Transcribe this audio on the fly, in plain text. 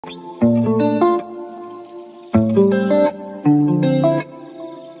Good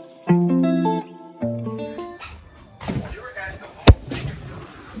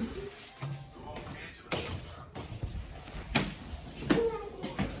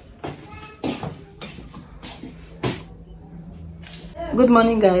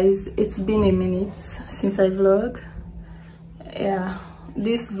morning, guys. It's been a minute since I vlog. Yeah,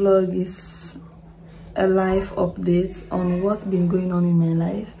 this vlog is a life update on what's been going on in my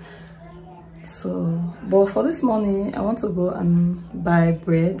life. So, but for this morning, I want to go and buy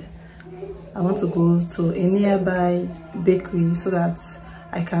bread. I want to go to a nearby bakery so that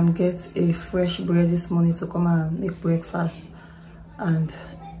I can get a fresh bread this morning to come and make breakfast. And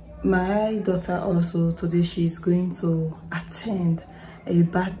my daughter also today, she's going to attend a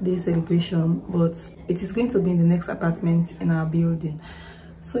birthday celebration, but it is going to be in the next apartment in our building.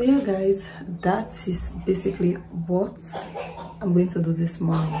 So yeah, guys, that is basically what I'm going to do this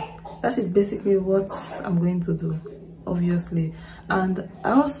morning. That is basically what I'm going to do, obviously. And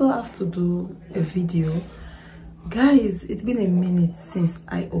I also have to do a video. Guys, it's been a minute since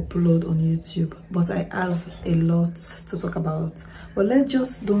I upload on YouTube, but I have a lot to talk about. But let's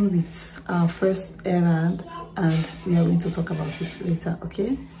just do with our first errand, and we are going to talk about it later,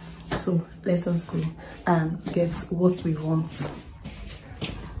 okay? So let us go and get what we want.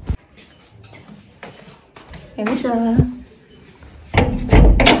 Anisha,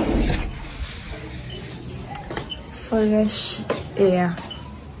 fresh air.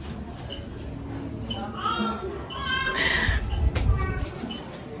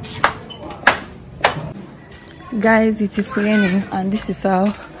 Guys, it is raining, and this is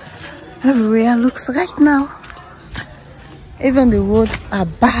how everywhere looks right now. Even the roads are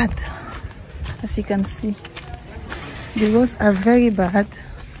bad, as you can see. The roads are very bad.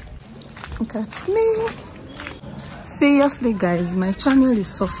 Look at me. Seriously, guys, my channel is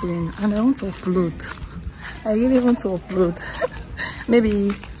suffering and I want to upload. I really want to upload.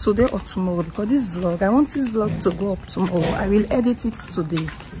 Maybe today or tomorrow, because this vlog, I want this vlog to go up tomorrow. I will edit it today.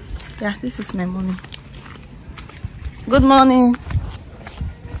 Yeah, this is my morning. Good morning.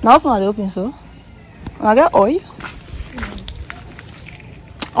 Now open so. I get oil.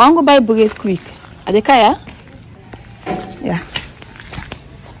 I want to buy bread quick. Are they kaya? Yeah.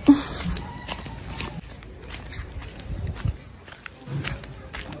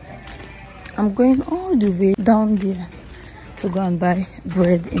 I'm going all the way down there to go and buy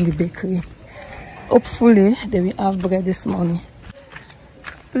bread in the bakery. Hopefully they will have bread this morning.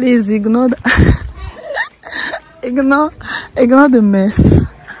 Please ignore the ignore the mess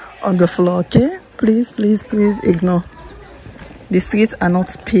on the floor, okay? Please ignore. The streets are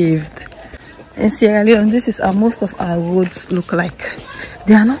not paved. In Sierra Leone, this is how most of our roads look like.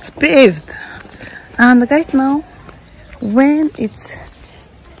 They are not paved. And right now, when it's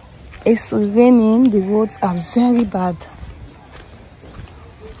raining, the roads are very bad.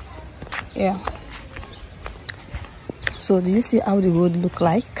 Yeah. So do you see how the road look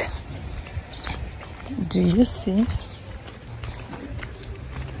like? Do you see?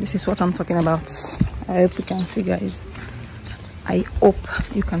 This is what I'm talking about. I hope you can see, guys. I hope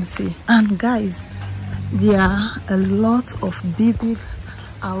you can see. And guys, there are a lot of big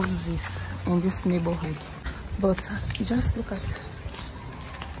houses in this neighborhood, but just look at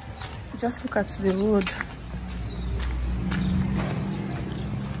the road.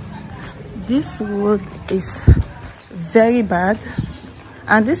 This road is very bad,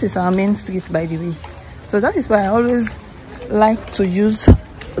 and this is our main street, by the way. So that is why I always like to use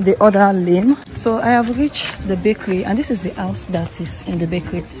the other lane. So I have reached the bakery, and this is the house that is in the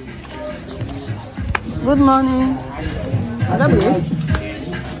bakery. Good morning.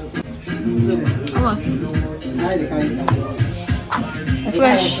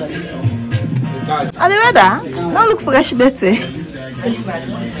 Fresh. Are the weather? Don't look fresh, Betty.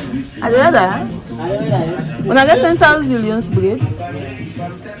 Are the weather? When I get 10,000 zillions bread.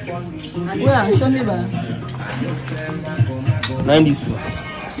 Where? Show me back. 90.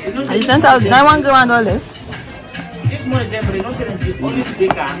 Are you 10,000? I want $1 less. This one is only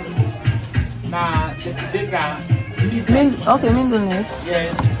okay, middle nets.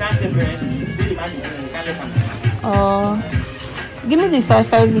 Give me the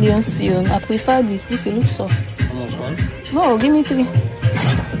 5 million soon. I prefer this. This will look soft. No, give me 3.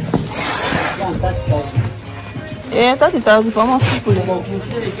 Yeah, 30,000 for almost people.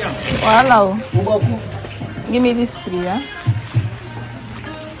 Wow. Give me this 3, yeah?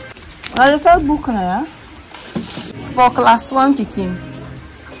 I just have book now, yeah? For class 1 picking.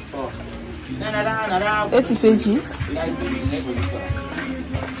 80 pages.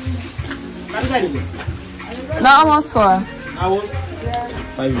 Now almost for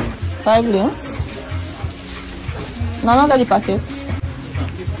 5 leons. 5 leons. No, not the packets.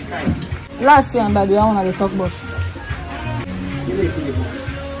 Last year, by the way, I want to talk about.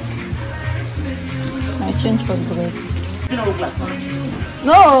 I change for the bread.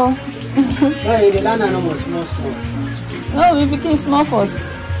 No. No, we became small first.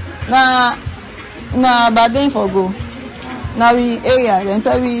 Nah, but then for go. Now we area, then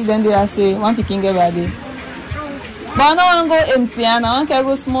tell we then they are say one picking get bad day. But no one go empty and I want to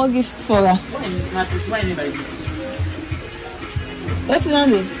go small gifts for her. What's in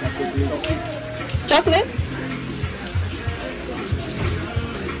there? Chocolate?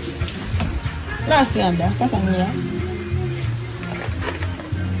 Last year, what's in here?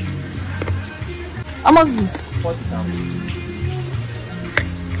 How much is this? 40,000.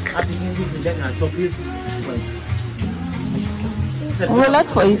 I'm going to like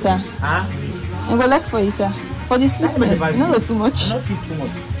for it. I'm going to like for it. For the sweetness, not too much. Not too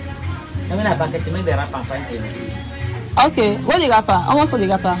much. I mean, I packet to make the wrapper and find it. Okay, what the wrapper? How much for the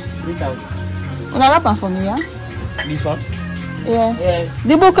wrapper? 3,000. Una wrapper for me, yeah? This one? Yeah. Yes.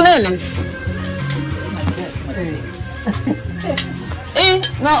 The book clearly.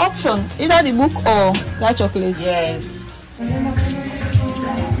 No option. Either the book or that chocolate. Yes.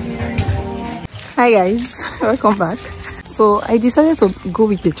 Hi guys, welcome back. So I decided to go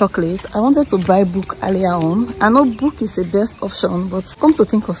with the chocolate. I wanted to buy book earlier on. I know book is the best option, but come to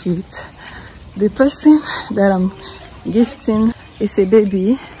think of it, the person that I'm gifting is a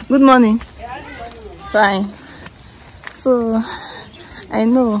baby. Good morning. Fine. So I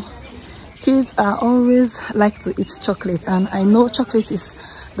know kids are always like to eat chocolate, and I know chocolate is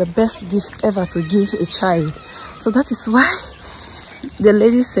the best gift ever to give a child. So that is why the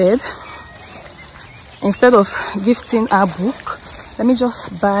lady said, instead of gifting a book, let me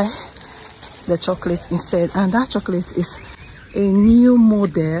just buy the chocolate instead. And that chocolate is a new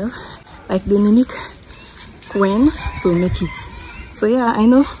model, like they mimic Queen to make it. So yeah, I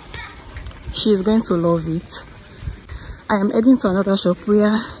know she's going to love it. I am heading to another shop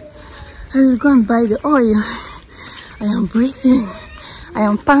where I will go and buy the oil. I am breathing, I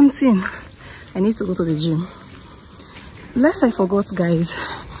am panting. I need to go to the gym. Lest I forgot, guys,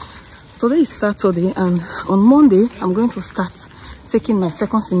 today is Saturday, and on Monday I'm going to start taking my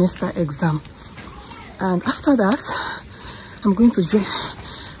second semester exam. And after that, I'm going to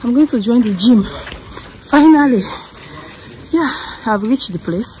join the gym. Finally, yeah, I've reached the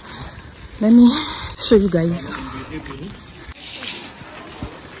place. Let me show you guys.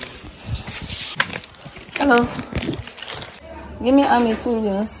 Hello. Give me Ami 2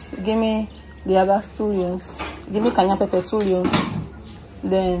 leons. Give me the Agas 2 leons. Give me Kanya pepper 2 leons.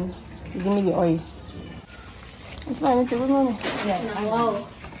 Then give me the oil. It's fine. It's a good morning. Yeah. Wow.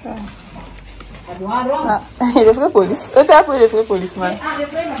 The free police. What's happening with the free policeman?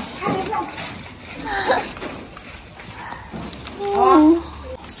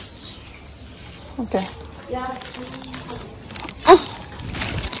 Okay.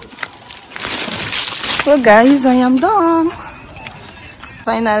 So guys, I am done.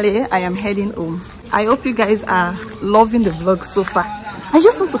 Finally, I am heading home. I hope you guys are loving the vlog so far. I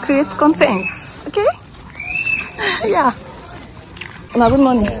just want to create content, okay? Yeah. Now, good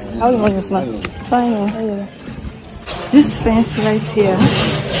morning. How's the morning, man? Fine. How are you? This fence right here,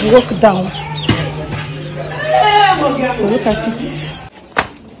 walk down. So look at it.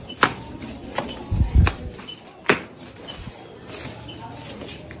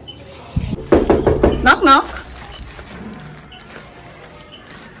 Knock, knock.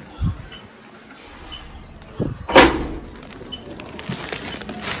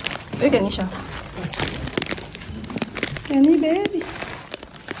 Look at Nisha. Kenny, baby.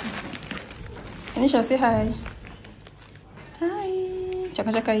 Nisha, say hi. Hi.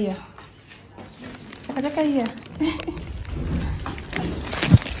 Chaka chaka here. Chaka chaka here.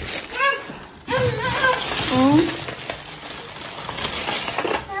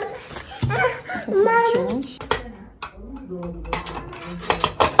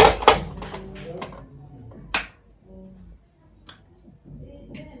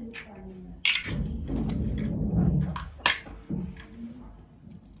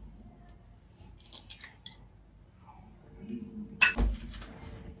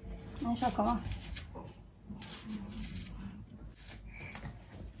 Come on.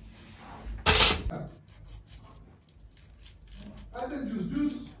 I said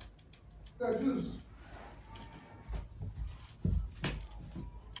juice. That juice.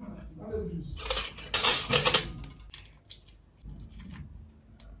 Other juice.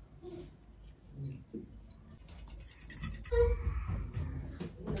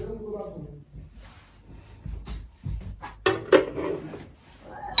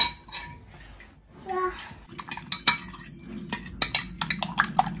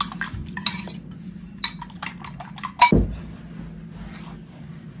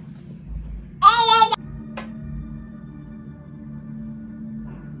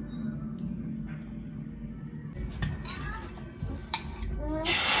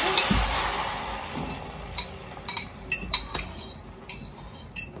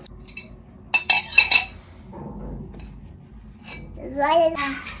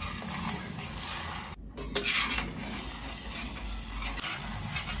 Voila.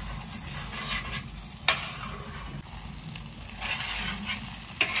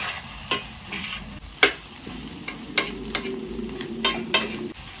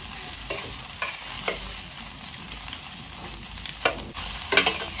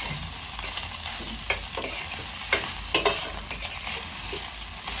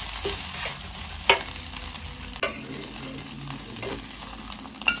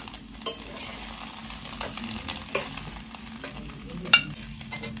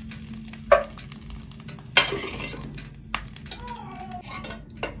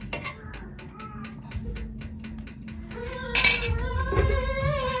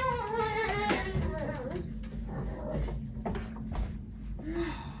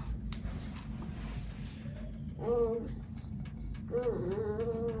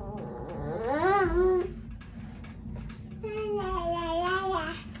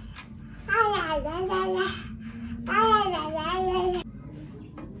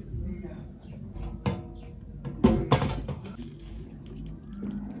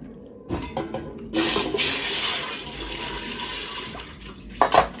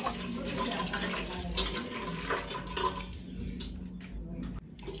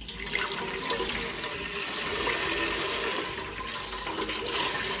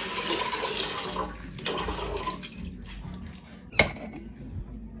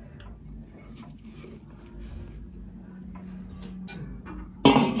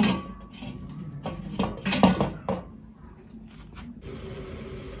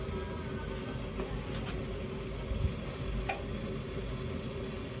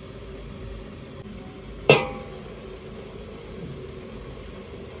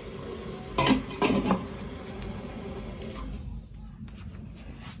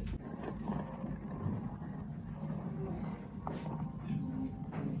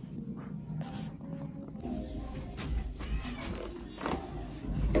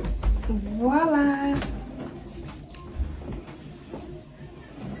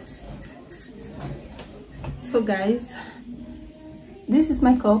 So guys, this is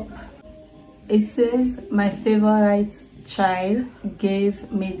my cup. It says my favorite child gave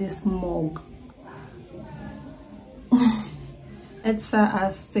me this mug. Etsa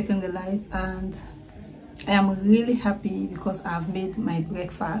has taken the light and I am really happy because I've made my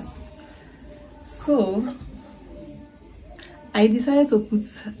breakfast. So I decided to put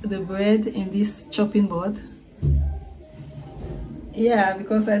the bread in this chopping board. Yeah,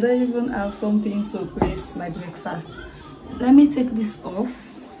 because I don't even have something to place my breakfast. Let me take this off.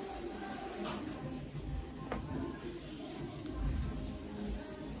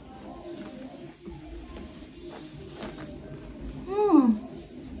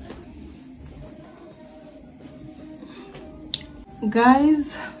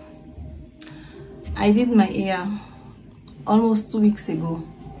 Guys, I did my hair almost 2 weeks ago.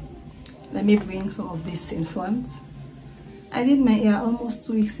 Let me bring some of this in front. I did my hair almost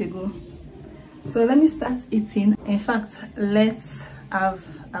 2 weeks ago. So let me start eating. In fact, let's have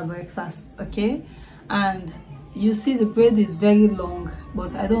a breakfast, okay? And you see the bread is very long,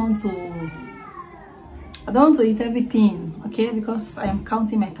 but I don't want to eat everything, okay? Because I am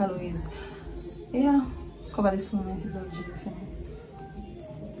counting my calories. Yeah, cover this for a minute, Lord Jesus.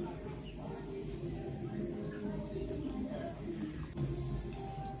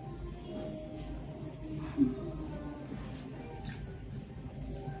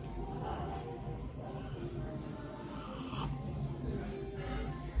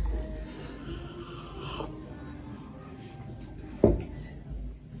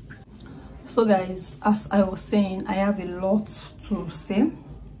 So guys, as I was saying, I have a lot to say.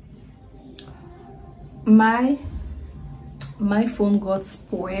 My phone got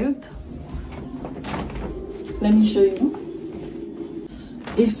spoiled. Let me show you.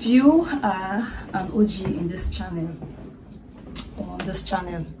 If you are an OG in this channel, or on this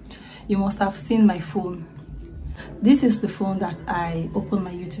channel, you must have seen my phone. This is the phone that I open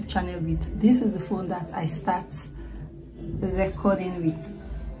my YouTube channel with. This is the phone that I start recording with.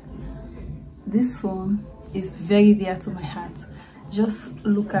 This phone is very dear to my heart. Just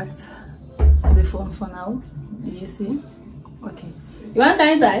look at the phone for now. Do you see? Okay. You want to come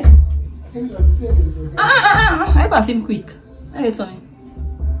inside? I have film quick. Hey, Tony.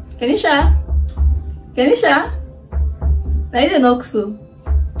 Kenisha? Kenisha? Now you don't knock so.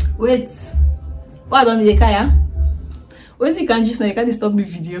 Wait. What on the car? What's the can't just now? You can't stop the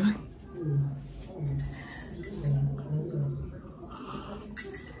video.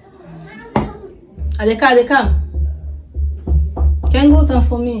 They come. Can go down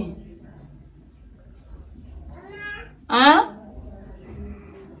for me. Huh?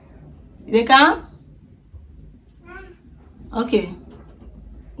 They can? Okay.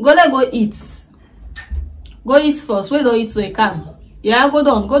 Go eat. Go eat first. Wait, don't eat so you can. Yeah, go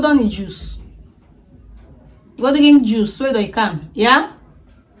down in juice. Go drink juice. Wait, don't you can. Yeah?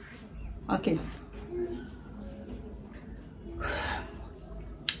 Okay.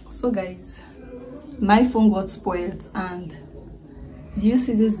 So guys, my phone got spoiled, and do you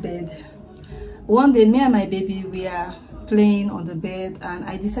see this bed? One day, me and my baby, we are playing on the bed, and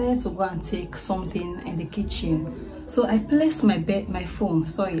I decided to go and take something in the kitchen. So I placed my phone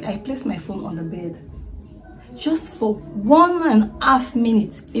on the bed just for 1.5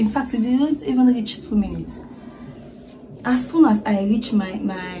 minutes. In fact, it didn't even reach 2 minutes. As soon as I reached my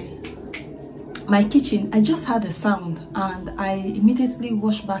kitchen, I just heard a sound, and I immediately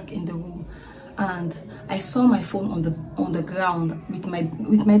rushed back in the room, and I saw my phone on the ground with my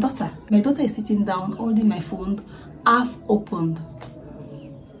daughter. My daughter is sitting down holding my phone half opened.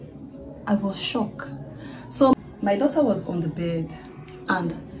 I was shocked. So my daughter was on the bed,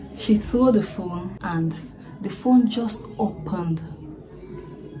 and she threw the phone, and the phone just opened,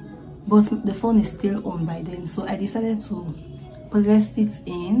 but the phone is still on by then. So I decided to press it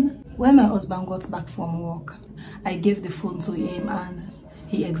in. When my husband got back from work, I gave the phone to him, and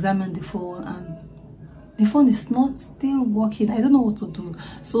he examined the phone, and the phone is not still working. I don't know what to do.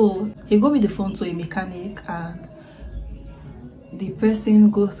 So he go with the phone to a mechanic, and the person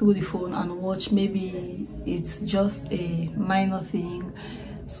go through the phone and watch. Maybe it's just a minor thing,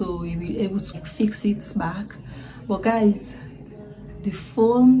 so we will be able to fix it back. But guys, the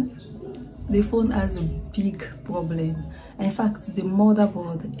phone has a big problem. In fact, the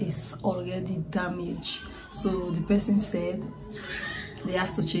motherboard is already damaged. So the person said they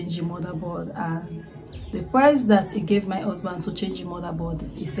have to change the motherboard, and the price that he gave my husband to change the motherboard,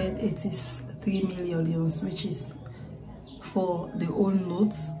 he said it is 3 million, which is for the old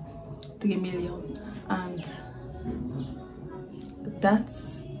note 3 million, and that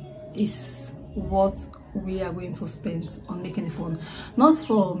is what we are going to spend on making the phone. Not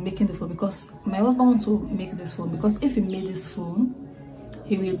for making the phone, because my husband wants to make this phone, because if he made this phone,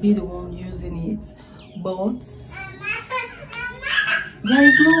 he will be the one using it, but there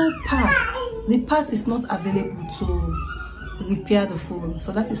is no part. The part is not available to repair the phone.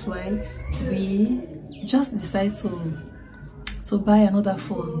 So that is why we just decide to buy another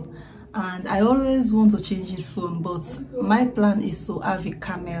phone. And I always want to change his phone, but my plan is to have a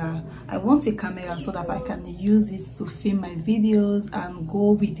camera. I want a camera so that I can use it to film my videos and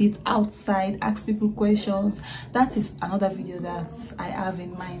go with it outside, ask people questions. That is another video that I have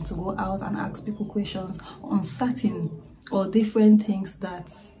in mind, to go out and ask people questions on certain or different things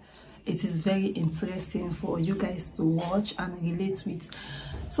that it is very interesting for you guys to watch and relate with.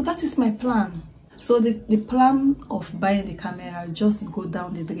 So that is my plan. So the plan of buying the camera just go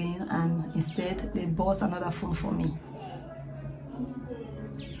down the drain, and instead they bought another phone for me.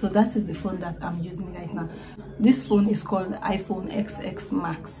 So that is the phone that I'm using right now. This phone is called iPhone XX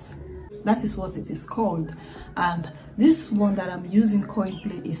Max. That is what it is called. And this one that I'm using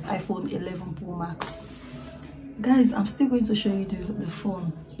currently is iPhone 11 Pro Max. Guys, I'm still going to show you the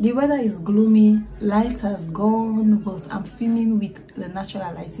phone. The weather is gloomy, light has gone, but I'm filming with the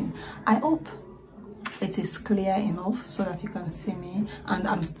natural lighting. I hope it is clear enough so that you can see me, and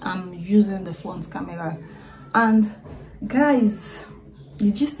I'm using the front camera. And guys,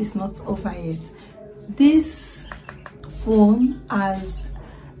 the gist is not over yet. This phone has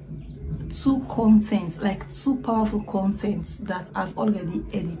two powerful contents that I've already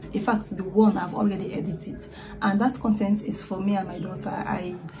edited. In fact, the one I've already edited, and that content is for me and my daughter.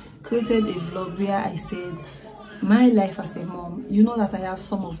 I created a vlog where I said my life as a mom. You know that I have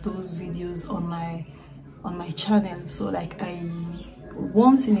some of those videos on my channel. So like,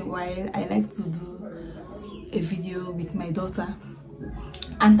 once in a while I like to do a video with my daughter,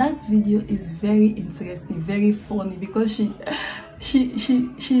 and that video is very interesting, very funny, because she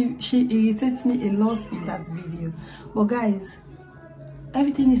irritates me a lot in that video. But guys,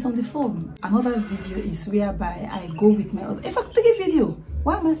 everything is on the phone. Another video is whereby I go with my husband. In fact, 3 video.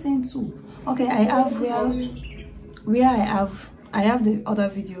 Why am I saying 2? Okay, I have I have the other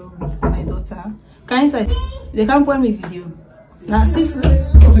video with my daughter. Can you say they can't point me video? Now sit. Oh,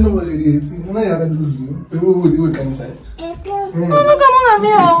 come on at me!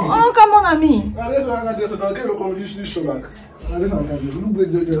 Oh, come on at me!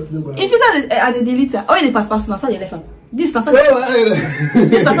 If you said at the deleter, oh, the pass now, start the left hand. This is not the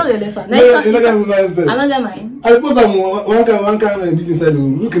left hand. Another mine. I put one can be inside the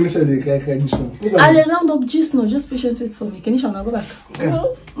room. You can inside the I'll round up just patient wait for me. Can you now go back?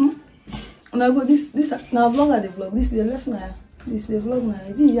 Now go this now vlog at the vlog. This is the left now. This is a vlog now.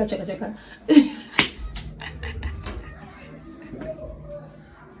 Is it here? Check.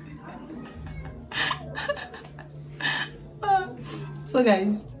 So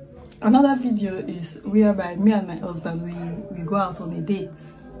guys, another video is whereby me and my husband we go out on a date,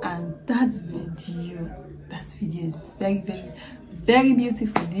 and that video is very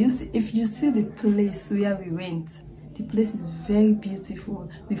beautiful. Do you see? If you see the place where we went, the place is very beautiful.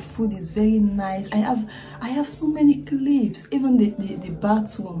 The food is very nice. I have so many clips. Even the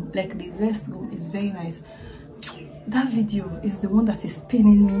bathroom, like the restroom, is very nice. That video is the one that is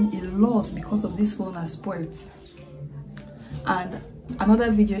paining me a lot because of this phone has spoiled. And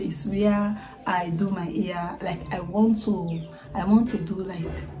another video is where I do my hair. Like I want to do like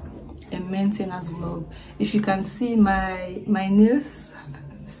a maintenance vlog. If you can see my nails,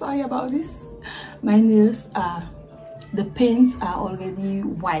 sorry about this, my nails are, the paints are already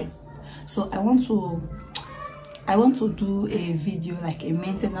white, so I want to do a video, like a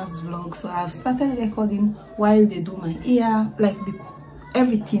maintenance vlog. So I've started recording while they do my hair, like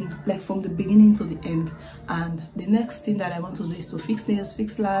everything, like from the beginning to the end. And the next thing that I want to do is to fix nails,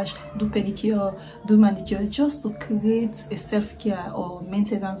 fix lash, do pedicure, do manicure, just to create a self-care or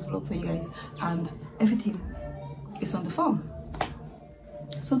maintenance vlog for you guys. And everything is on the phone.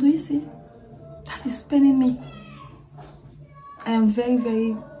 So do you see? That is paining me. I am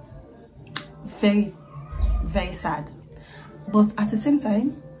very sad, but at the same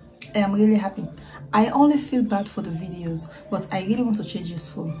time I am really happy. I only feel bad for the videos, but I really want to change this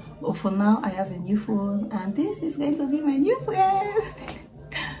phone. But for now I have a new phone, and this is going to be my new friend.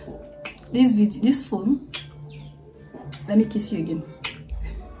 This phone, let me kiss you again.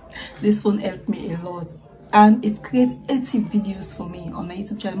 This phone helped me a lot, and it creates 80 videos for me on my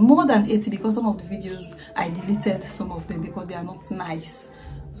YouTube channel. More than 80, because some of the videos I deleted some of them because they are not nice.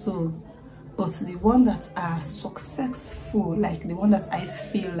 So, but the ones that are successful, like the one that I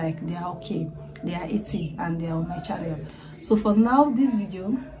feel like they are okay, they are 80 and they are on my channel. So for now, this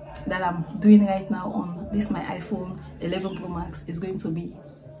video that I'm doing right now on this my iPhone 11 Pro Max is going to be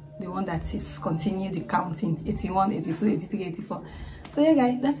the one that is continue the counting, 81, 82, 83, 84. So yeah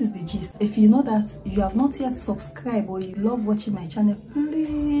guys, that is the gist. If you know that you have not yet subscribed or you love watching my channel,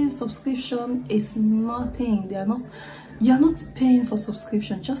 please, subscription is nothing. You are not paying for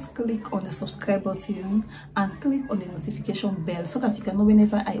subscription. Just click on the subscribe button and click on the notification bell so that you can know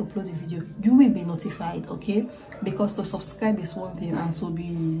whenever I upload a video, you will be notified, okay? Because to subscribe is one thing and to be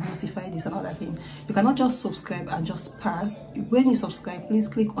notified is another thing. You cannot just subscribe and just pass. When you subscribe, please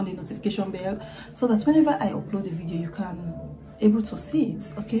click on the notification bell so that whenever I upload a video, you can able to see it,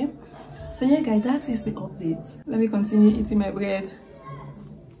 okay? So yeah guys, that is the update. Let me continue eating my bread.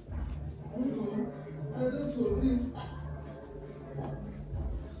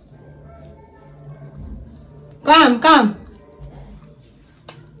 Come.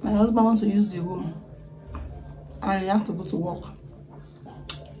 My husband wants to use the room and he has to go to work.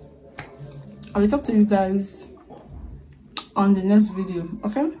 I will talk to you guys on the next video,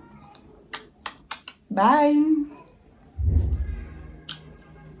 okay? Bye.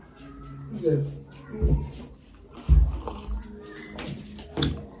 Yeah.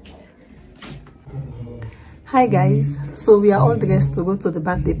 Hi guys, so we are all dressed to go to the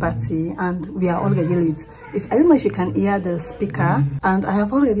birthday party and we are already late. I don't know if you can hear the speaker, and I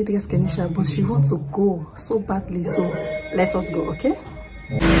have already dressed Kenisha, but she wants to go so badly, so let us go, okay?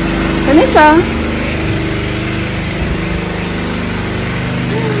 Kenisha!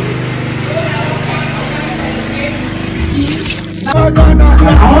 Happy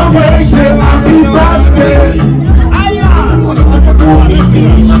birthday! Happy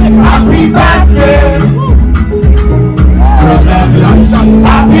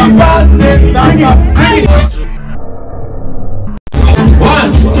birthday! Happy birthday!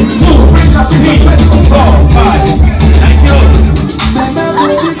 1, 2, 3, 4, 5. Thank you.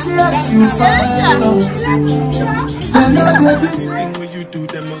 When you do,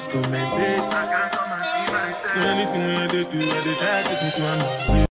 they must commend it. So anything when you do, I try to teach you.